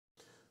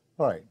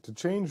All right, to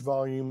change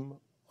volume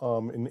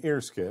in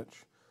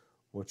EarSketch,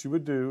 what you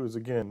would do is,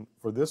 again,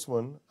 for this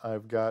one,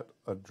 I've got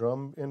a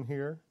drum in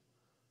here.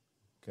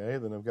 Okay,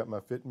 then I've got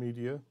my fit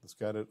media that's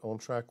got it on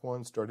track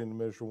 1, starting to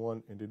measure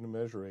 1, ending to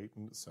measure 8,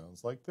 and it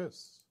sounds like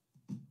this.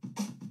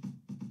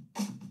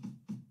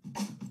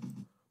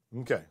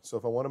 Okay, so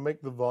if I want to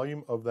make the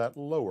volume of that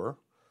lower,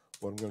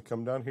 well, I'm going to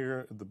come down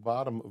here at the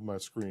bottom of my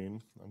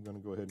screen. I'm going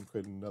to go ahead and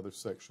create another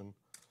section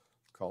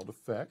called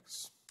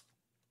Effects.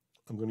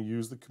 I'm going to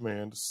use the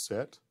command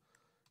set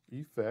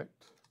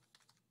effect.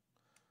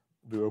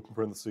 Do open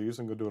parentheses.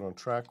 I'm going to do it on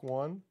track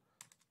 1.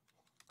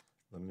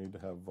 Then I need to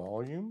have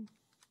volume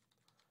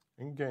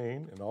and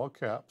gain in all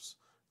caps,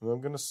 and then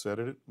I'm going to set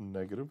it at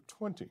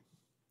 -20.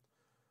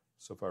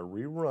 So if I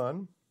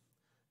rerun,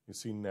 you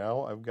see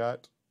now I've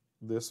got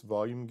this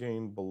volume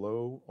gain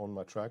below on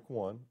my track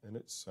 1, and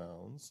it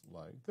sounds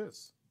like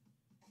this.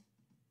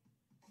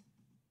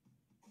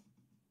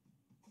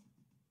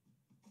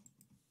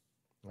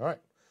 All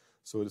right,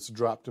 so it's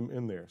dropped them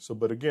in there. So,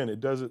 but again,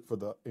 it does it for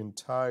the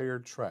entire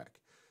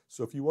track.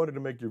 So if you wanted to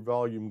make your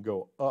volume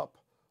go up,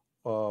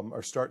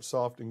 or start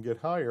soft and get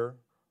higher,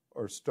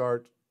 or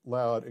start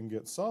loud and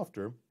get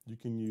softer, you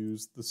can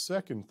use the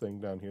second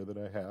thing down here that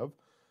I have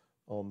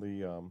on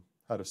the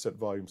how to set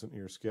volumes in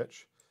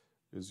EarSketch,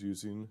 is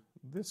using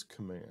this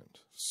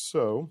command.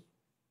 So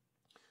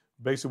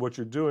basically what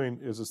you're doing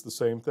is it's the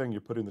same thing.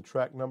 You're putting the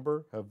track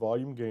number, have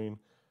volume gain,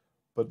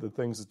 but the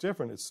things that's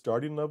different is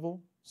starting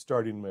level,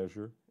 starting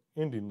measure,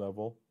 ending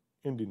level,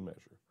 ending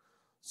measure.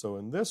 So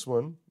in this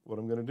one, what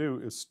I'm going to do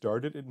is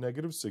start it at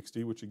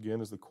 -60, which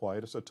again is the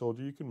quietest I told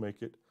you can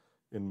make it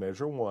in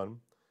measure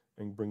 1,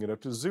 and bring it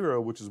up to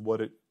 0, which is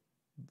what it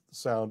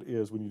sound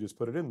is when you just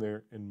put it in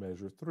there, in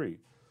measure 3.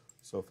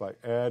 So if I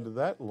add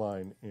that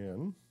line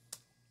in,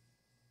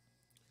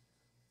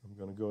 I'm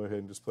going to go ahead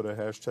and just put a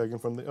hashtag in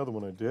from the other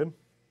one I did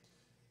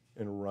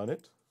and run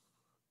it.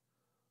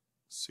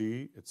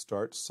 See, it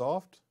starts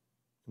soft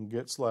and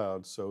gets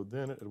loud, so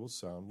then it will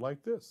sound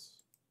like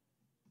this.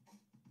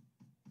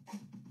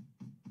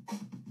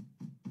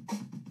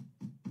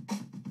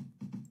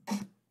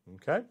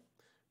 Okay?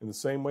 In the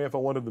same way, if I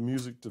wanted the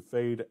music to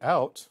fade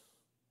out,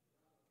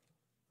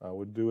 I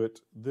would do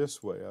it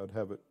this way. I would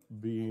have it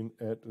being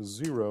at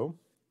 0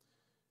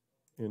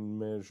 in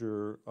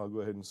measure, I'll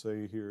go ahead and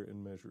say here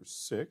in measure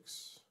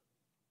 6,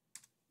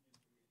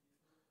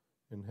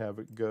 and have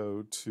it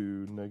go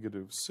to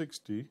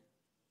 -60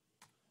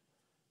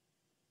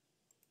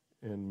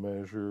 in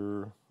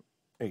measure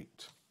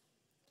 8.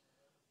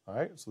 All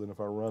right, so then if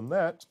I run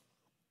that,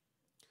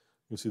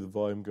 you'll see the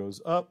volume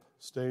goes up,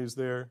 stays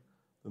there,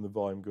 then the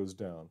volume goes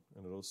down,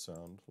 and it'll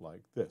sound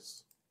like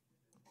this.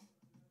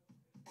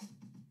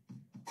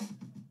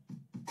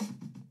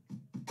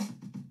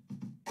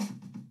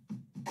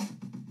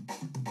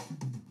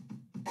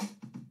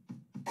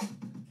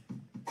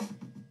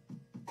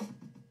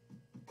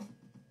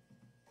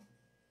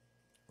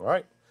 All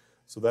right,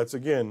 so that's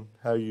again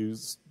how you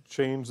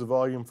change the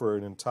volume for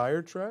an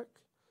entire track,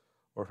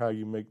 or how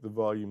you make the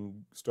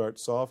volume start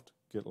soft,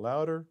 get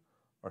louder,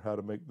 or how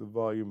to make the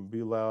volume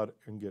be loud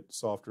and get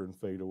softer and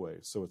fade away.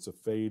 So it's a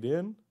fade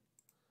in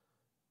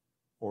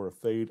or a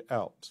fade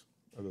out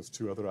are those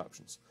two other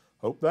options.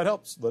 Hope that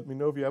helps. Let me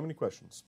know if you have any questions.